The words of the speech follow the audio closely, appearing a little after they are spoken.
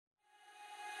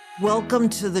Welcome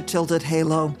to the Tilted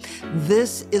Halo.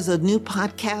 This is a new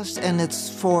podcast, and it's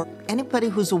for anybody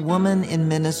who's a woman in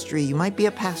ministry. You might be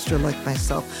a pastor like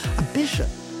myself, a bishop,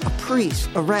 a priest,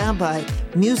 a rabbi,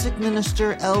 music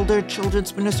minister, elder,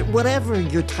 children's minister, whatever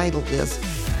your title is.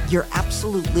 You're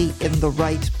absolutely in the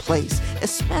right place,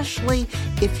 especially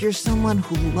if you're someone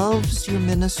who loves your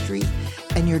ministry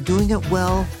and you're doing it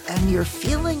well and you're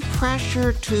feeling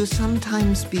pressure to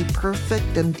sometimes be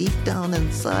perfect, and deep down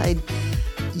inside,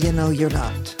 you know you're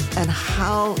not. And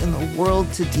how in the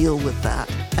world to deal with that.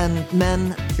 And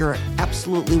men, you're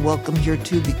absolutely welcome here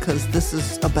too, because this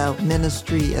is about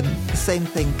ministry and the same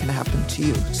thing can happen to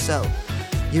you. So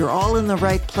you're all in the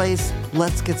right place.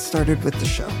 Let's get started with the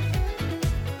show.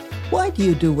 Why do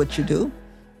you do what you do?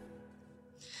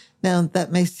 Now,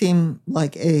 that may seem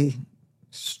like a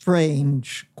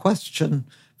strange question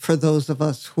for those of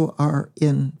us who are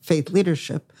in faith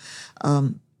leadership,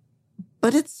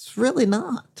 but it's really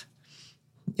not.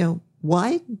 You know,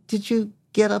 why did you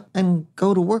get up and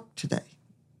go to work today?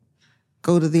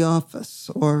 Go to the office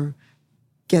or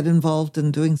get involved in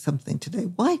doing something today?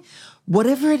 Why?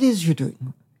 Whatever it is you're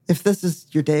doing. If this is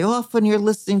your day off when you're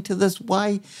listening to this,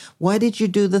 why did you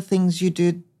do the things you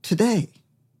did today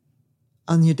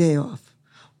on your day off?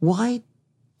 Why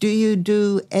do you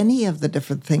do any of the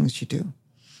different things you do?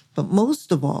 But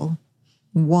most of all,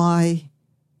 why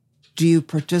do you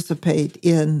participate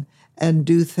in and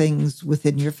do things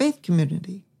within your faith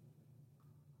community?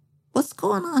 What's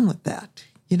going on with that?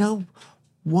 You know,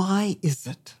 why is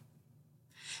it?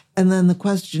 And then the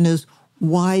question is,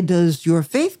 why does your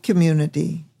faith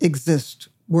community exist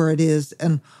where it is?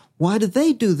 And why do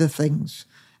they do the things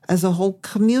as a whole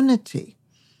community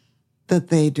that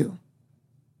they do?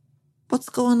 What's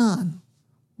going on?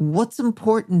 What's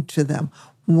important to them?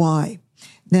 Why?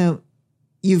 Now,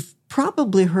 you've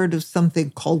probably heard of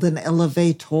something called an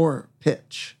elevator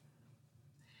pitch.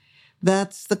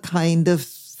 That's the kind of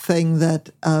thing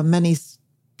that many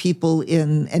people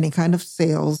in any kind of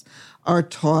sales are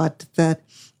taught, that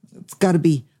it's got to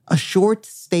be a short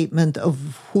statement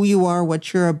of who you are,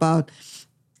 what you're about,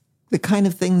 the kind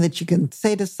of thing that you can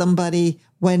say to somebody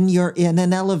when you're in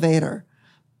an elevator,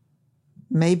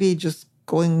 maybe just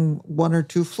going one or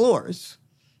two floors.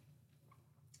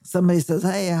 Somebody says,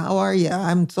 "Hey, how are you?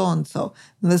 I'm so-and-so,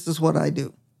 and this is what I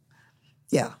do."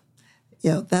 Yeah,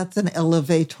 that's an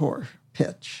elevator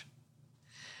pitch.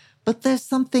 But there's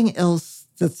something else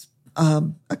that's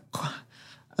a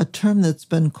term that's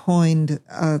been coined.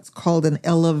 It's called an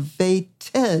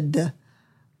elevated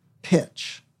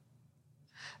pitch.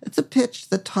 It's a pitch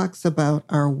that talks about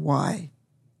our why.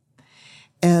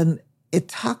 And it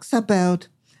talks about,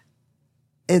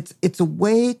 it's a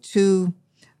way to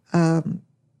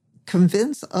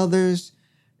convince others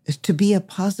to be a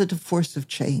positive force of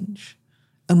change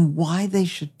and why they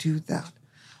should do that,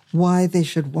 why they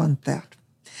should want that.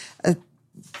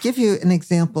 Give you an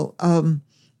example.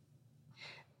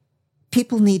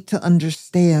 People need to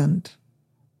understand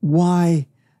why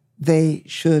they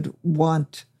should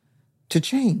want to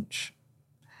change,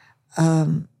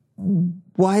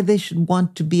 why they should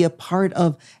want to be a part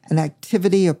of an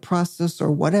activity, a process,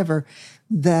 or whatever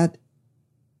that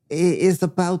is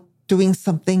about doing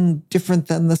something different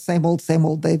than the same old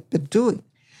they've been doing.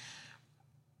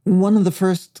 One of the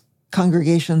first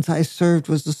congregations I served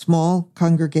was a small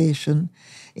congregation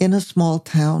in a small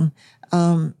town.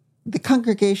 The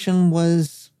congregation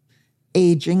was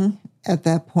aging at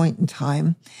that point in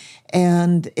time,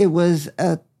 and it was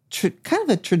kind of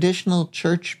a traditional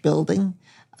church building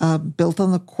built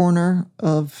on the corner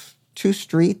of two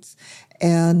streets,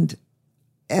 and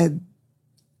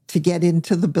to get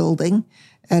into the building,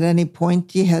 at any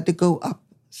point, you had to go up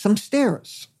some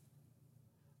stairs.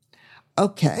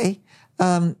 Okay.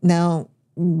 Now,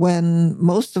 when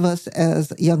most of us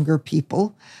as younger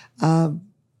people,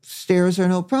 stairs are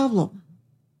no problem.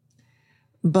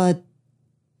 But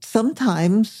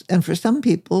sometimes, and for some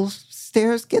people,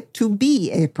 stairs get to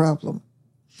be a problem.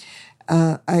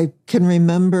 I can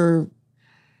remember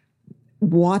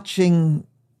watching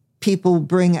people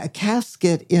bring a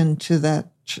casket into that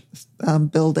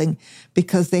building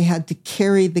because they had to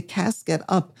carry the casket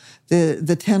up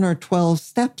the 10 or 12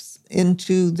 steps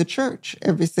into the church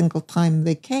every single time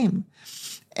they came.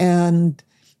 And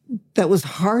that was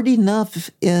hard enough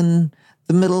in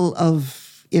the middle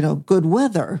of, good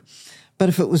weather. But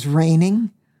if it was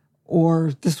raining,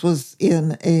 or this was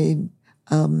in a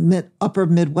upper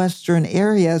Midwestern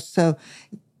area, so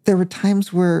there were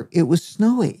times where it was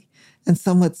snowy and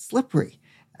somewhat slippery.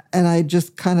 And I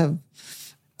just kind of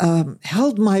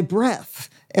held my breath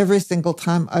every single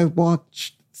time I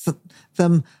watched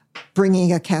them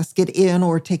bringing a casket in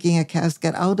or taking a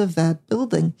casket out of that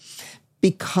building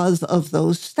because of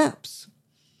those steps.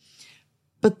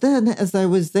 But then, as I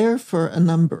was there for a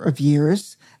number of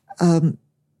years,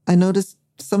 I noticed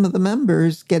some of the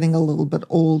members getting a little bit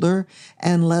older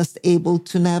and less able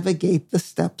to navigate the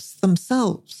steps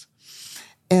themselves,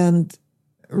 and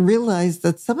realized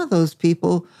that some of those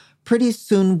people pretty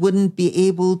soon wouldn't be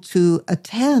able to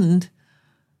attend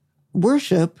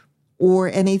worship or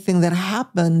anything that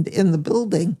happened in the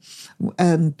building.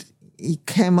 And you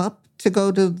came up to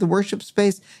go to the worship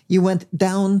space, you went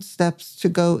down steps to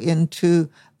go into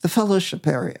the fellowship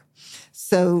area.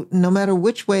 So no matter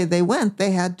which way they went,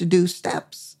 they had to do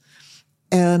steps.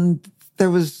 And there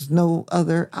was no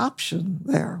other option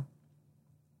there.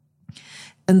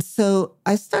 And so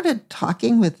I started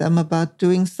talking with them about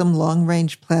doing some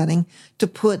long-range planning to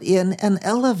put in an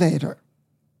elevator.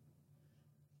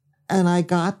 And I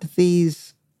got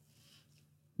these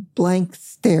blank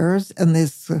stares and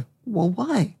this, well,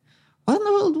 why? Why in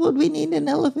the world would we need an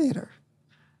elevator?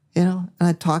 You know, and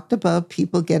I talked about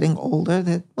people getting older,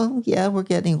 that, well, yeah, we're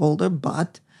getting older,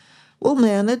 but we'll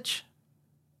manage.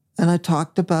 And I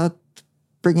talked about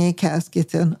bringing a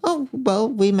casket in. Oh, well,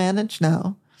 we manage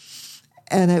now.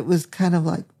 And it was kind of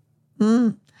like,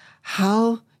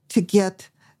 how to get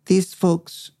these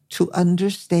folks to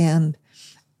understand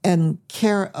and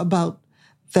care about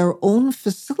their own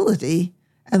facility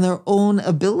and their own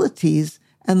abilities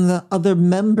and the other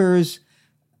members'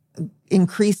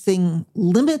 increasing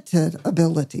limited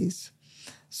abilities,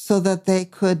 so that they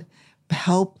could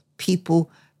help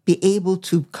people be able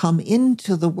to come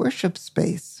into the worship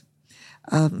space,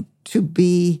 to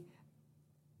be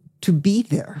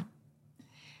there.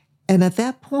 And at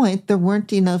that point, there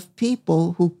weren't enough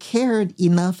people who cared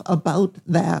enough about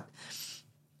that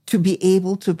to be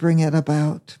able to bring it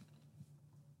about.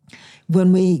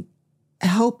 When we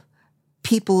help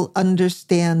people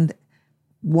understand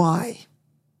why,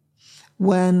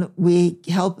 when we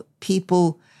help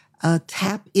people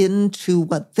tap into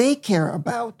what they care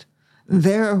about,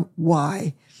 their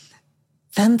why,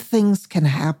 then things can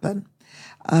happen.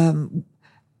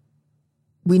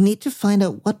 We need to find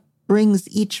out what brings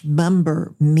each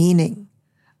member meaning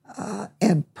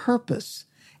and purpose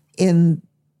in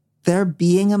their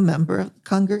being a member of the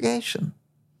congregation,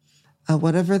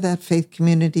 whatever that faith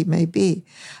community may be.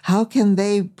 How can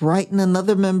they brighten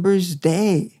another member's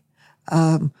day,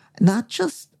 not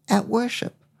just at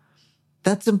worship?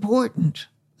 That's important.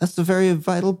 That's a very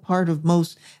vital part of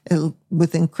most,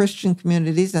 within Christian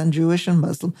communities and Jewish and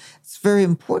Muslim. It's a very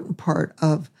important part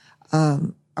of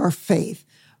our faith,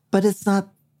 but it's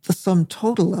not the sum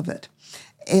total of it.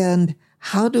 And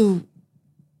how do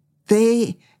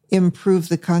they improve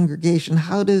the congregation?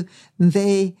 How do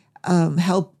they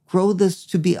help grow this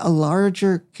to be a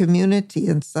larger community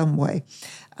in some way?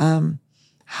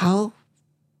 How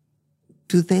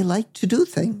do they like to do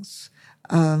things?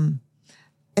 And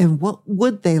what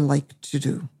would they like to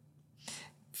do?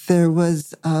 There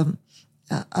was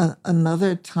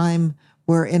another time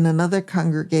where in another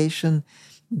congregation,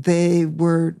 they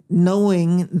were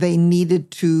knowing they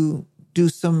needed to do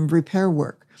some repair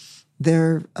work.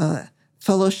 Their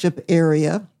fellowship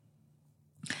area,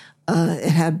 it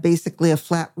had basically a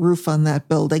flat roof on that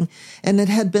building, and it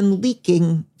had been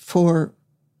leaking for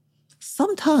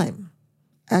some time,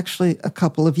 actually a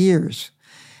couple of years.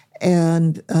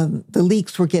 And the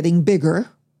leaks were getting bigger,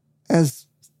 as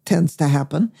tends to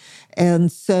happen.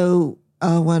 And so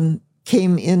when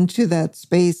came into that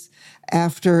space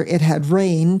after it had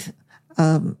rained,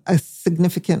 a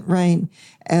significant rain,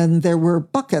 and there were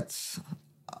buckets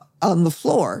on the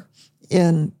floor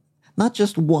in not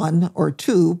just one or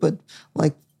two, but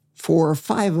like 4 or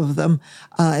 5 of them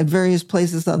at various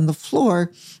places on the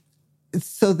floor,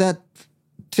 so that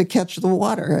to catch the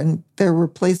water. And there were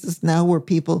places now where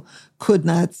people could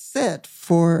not sit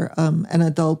for an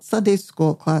adult Sunday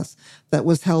school class that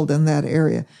was held in that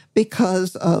area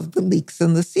because of the leaks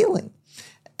in the ceiling.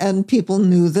 And people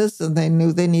knew this, and they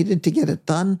knew they needed to get it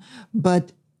done.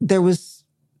 But there was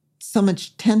so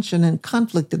much tension and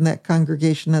conflict in that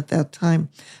congregation at that time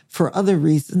for other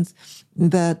reasons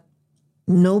that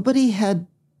nobody had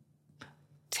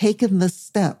taken the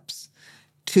steps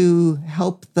to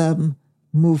help them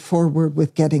move forward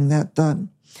with getting that done.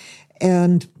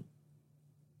 And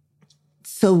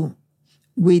so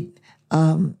we,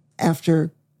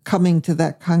 after coming to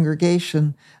that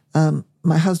congregation,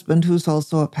 my husband, who's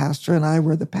also a pastor, and I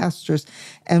were the pastors,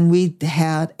 and we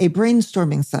had a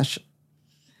brainstorming session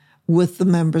with the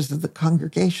members of the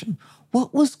congregation.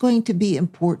 What was going to be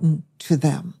important to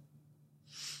them?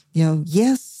 You know,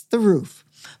 yes, the roof,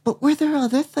 but were there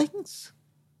other things?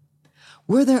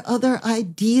 Were there other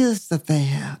ideas that they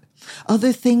had?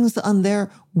 Other things on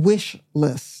their wish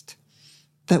list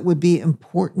that would be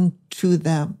important to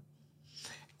them?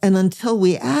 And until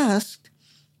we asked,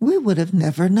 we would have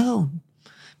never known,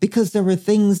 because there were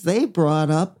things they brought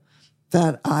up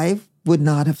that I would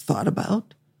not have thought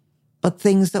about, but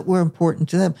things that were important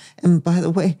to them. And by the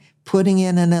way, putting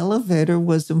in an elevator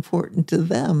was important to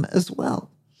them as well.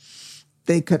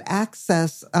 They could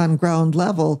access on ground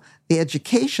level the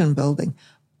education building,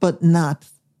 but not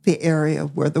the area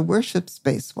where the worship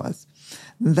space was.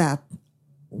 That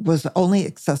was only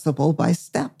accessible by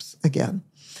steps again.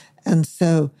 And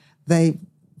so they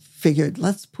figured,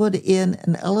 let's put in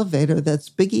an elevator that's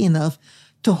big enough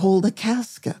to hold a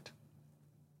casket.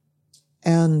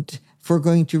 And if we're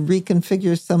going to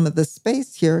reconfigure some of the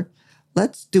space here,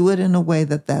 let's do it in a way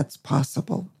that that's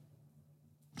possible.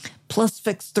 Plus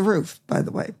fix the roof, by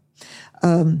the way.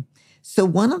 So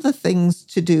one of the things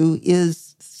to do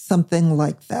is something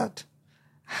like that.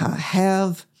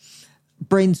 Have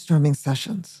brainstorming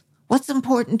sessions. What's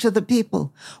important to the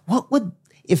people? What would,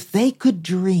 if they could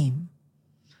dream,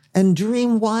 and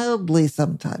dream wildly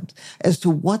sometimes, as to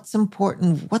what's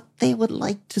important, what they would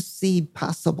like to see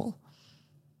possible?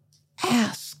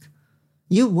 Ask.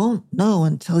 You won't know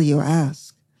until you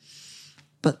ask.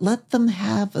 But let them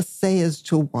have a say as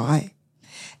to why.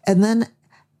 And then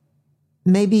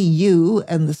maybe you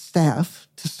and the staff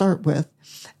to start with,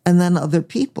 and then other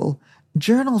people,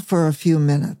 journal for a few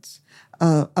minutes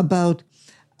about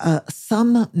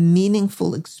some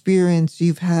meaningful experience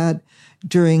you've had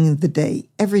during the day,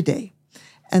 every day.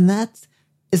 And that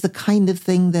is the kind of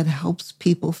thing that helps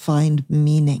people find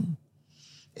meaning.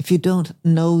 If you don't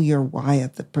know your why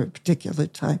at the particular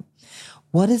time,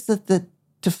 what is it that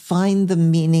to find the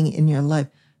meaning in your life?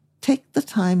 Take the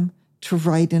time to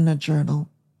write in a journal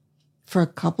for a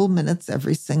couple minutes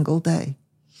every single day.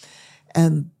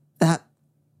 And that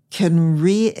can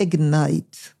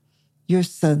reignite your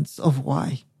sense of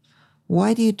why.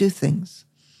 Why do you do things?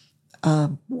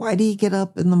 Why do you get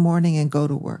up in the morning and go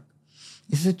to work?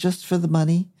 Is it just for the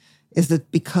money? Is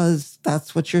it because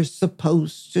that's what you're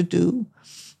supposed to do?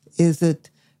 Is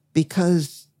it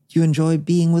because you enjoy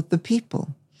being with the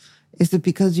people? Is it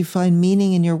because you find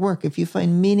meaning in your work? If you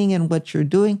find meaning in what you're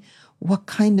doing, what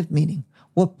kind of meaning?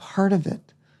 What part of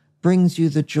it brings you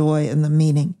the joy and the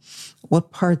meaning?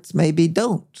 What parts maybe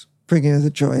don't bring you the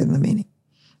joy and the meaning?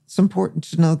 It's important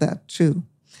to know that too.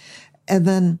 And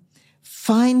then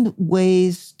find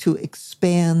ways to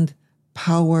expand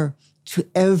power to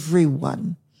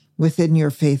everyone within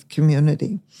your faith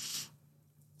community.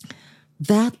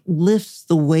 That lifts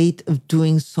the weight of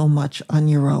doing so much on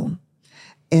your own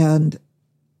and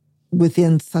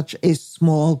within such a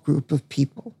small group of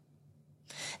people.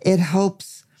 It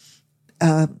helps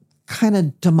kind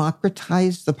of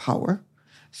democratize the power,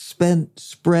 spread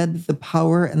the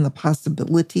power and the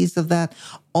possibilities of that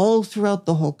all throughout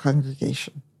the whole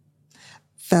congregation.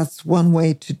 That's one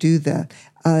way to do that.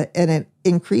 And it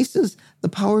increases the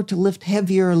power to lift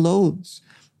heavier loads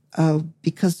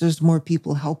because there's more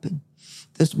people helping.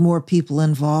 There's more people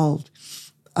involved.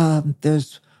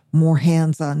 There's more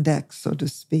hands on deck, so to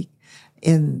speak,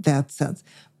 in that sense.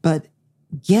 But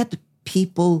get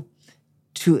people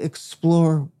to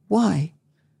explore why.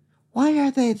 Why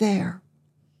are they there?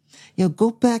 You know,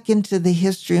 go back into the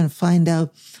history and find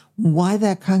out why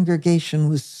that congregation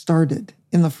was started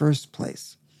in the first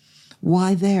place.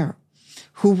 Why there?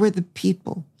 Who were the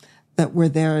people that were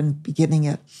there and beginning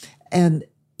it? And,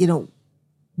 you know,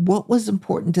 what was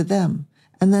important to them?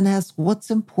 And then ask,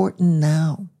 what's important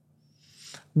now?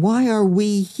 Why are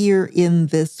we here in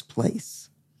this place,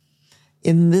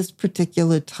 in this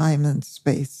particular time and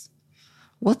space?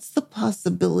 What's the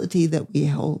possibility that we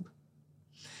hold?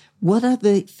 What are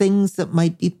the things that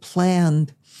might be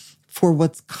planned for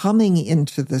what's coming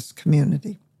into this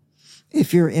community?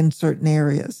 If you're in certain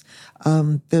areas,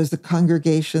 there's a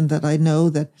congregation that I know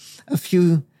that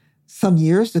some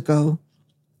years ago,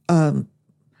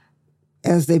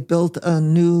 as they built a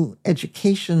new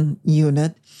education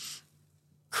unit,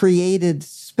 created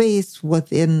space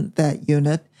within that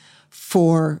unit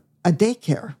for a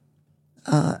daycare,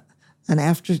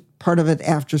 and part of it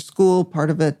after school, part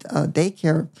of it a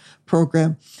daycare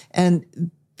program.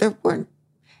 And there weren't,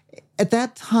 at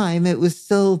that time, it was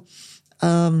still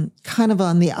kind of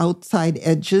on the outside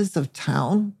edges of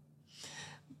town,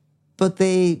 but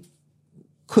they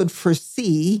could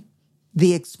foresee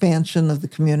the expansion of the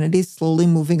community slowly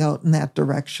moving out in that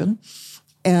direction,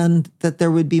 and that there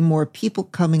would be more people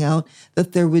coming out,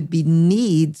 that there would be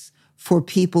needs for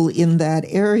people in that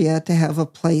area to have a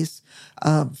place,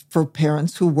 for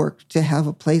parents who work to have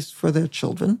a place for their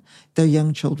children, their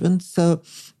young children. So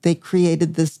they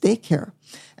created this daycare.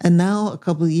 And now, a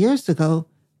couple of years ago,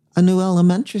 a new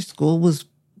elementary school was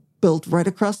built right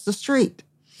across the street.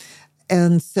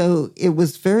 And so it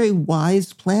was very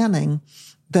wise planning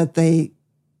that they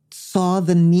saw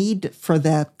the need for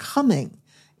that coming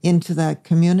into that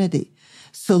community.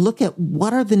 So look at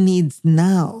what are the needs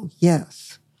now,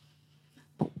 yes.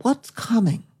 But what's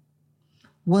coming?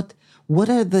 What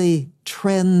are the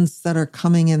trends that are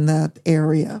coming in that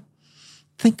area?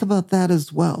 Think about that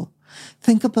as well.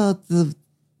 Think about the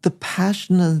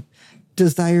passionate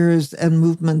desires and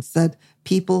movements that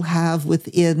people have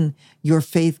within your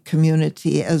faith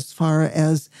community as far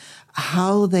as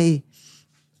how they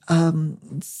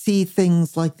see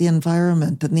things like the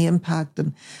environment and the impact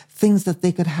and things that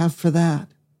they could have for that.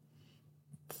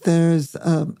 There's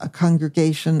a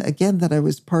congregation, again, that I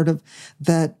was part of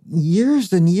that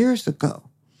years and years ago.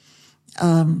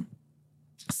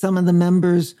 Some of the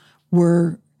members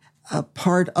were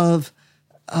part of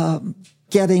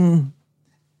getting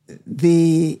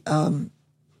the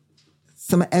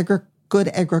some good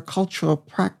agricultural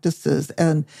practices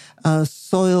and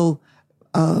soil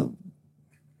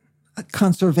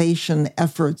conservation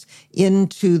efforts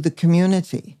into the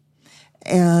community,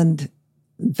 and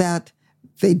that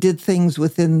they did things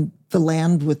within the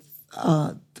land with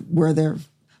where their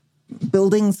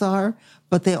buildings are,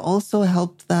 but they also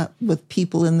helped that with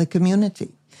people in the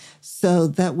community. So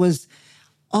that was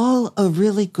all a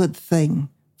really good thing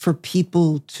for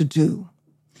people to do,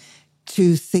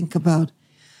 to think about,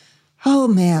 oh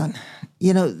man,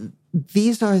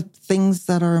 these are things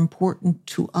that are important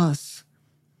to us.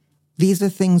 These are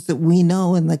things that we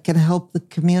know and that can help the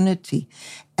community.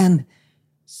 And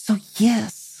so,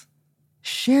 yes,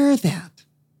 share that.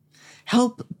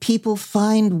 Help people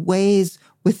find ways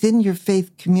within your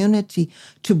faith community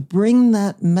to bring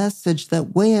that message,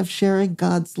 that way of sharing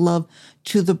God's love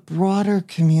to the broader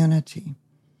community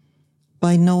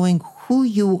by knowing who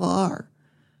you are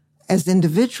as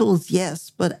individuals, yes,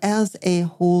 but as a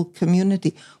whole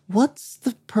community. What's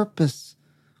the purpose?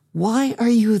 Why are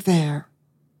you there?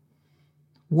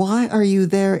 Why are you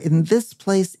there in this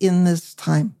place, in this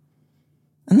time?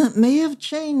 And that may have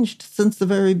changed since the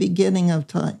very beginning of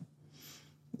time.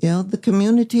 The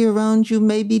community around you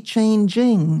may be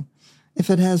changing if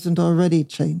it hasn't already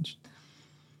changed.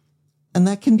 And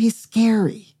that can be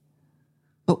scary.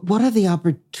 But what are the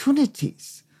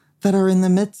opportunities that are in the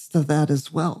midst of that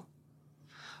as well?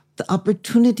 The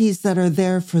opportunities that are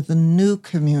there for the new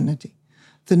community,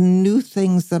 the new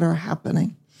things that are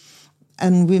happening.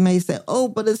 And we may say, oh,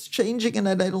 but it's changing and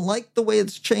I don't like the way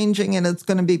it's changing and it's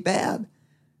going to be bad.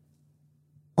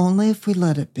 Only if we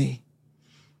let it be.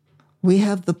 We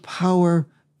have the power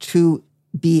to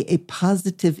be a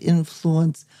positive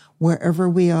influence wherever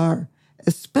we are,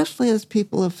 especially as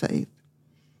people of faith.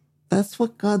 That's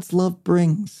what God's love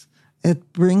brings.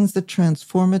 It brings the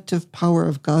transformative power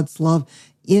of God's love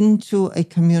into a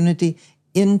community,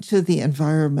 into the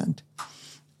environment.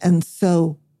 And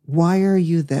so, why are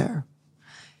you there?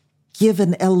 Give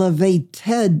an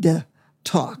elevated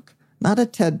talk, not a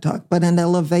TED talk, but an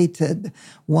elevated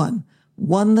one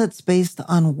that's based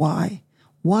on why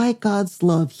God's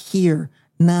love here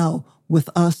now with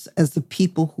us as the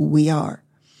people who we are,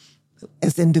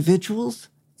 as individuals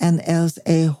and as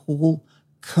a whole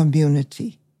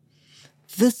community.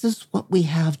 This is what we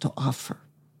have to offer.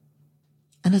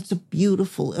 And it's a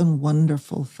beautiful and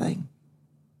wonderful thing.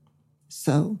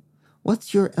 So,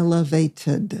 what's your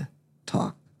elevated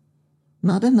talk?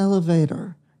 Not an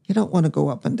elevator. You don't want to go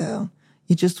up and down.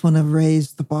 You just want to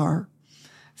raise the bar.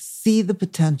 See the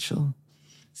potential.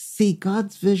 See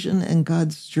God's vision and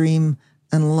God's dream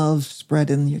and love spread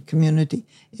in your community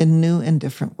in new and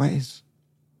different ways.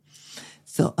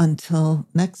 So until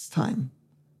next time,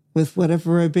 with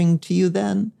whatever I bring to you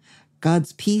then,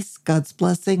 God's peace, God's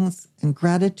blessings, and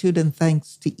gratitude and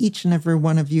thanks to each and every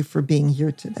one of you for being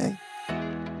here today.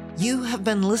 You have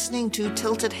been listening to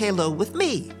Tilted Halo with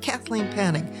me, Kathleen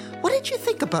Panning. What did you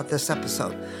think about this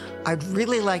episode? I'd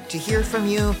really like to hear from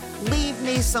you. Leave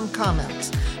me some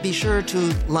comments. Be sure to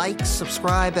like,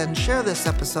 subscribe, and share this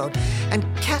episode. And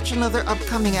catch another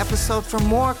upcoming episode for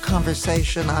more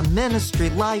conversation on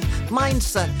ministry, life,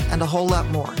 mindset, and a whole lot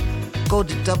more. Go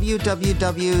to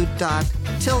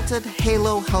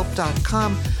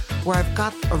www.tiltedhalohelp.com, where I've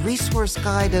got a resource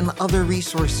guide and other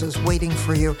resources waiting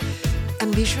for you.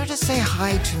 And be sure to say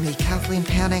hi to me, Kathleen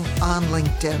Panning, on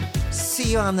LinkedIn.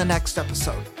 See you on the next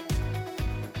episode.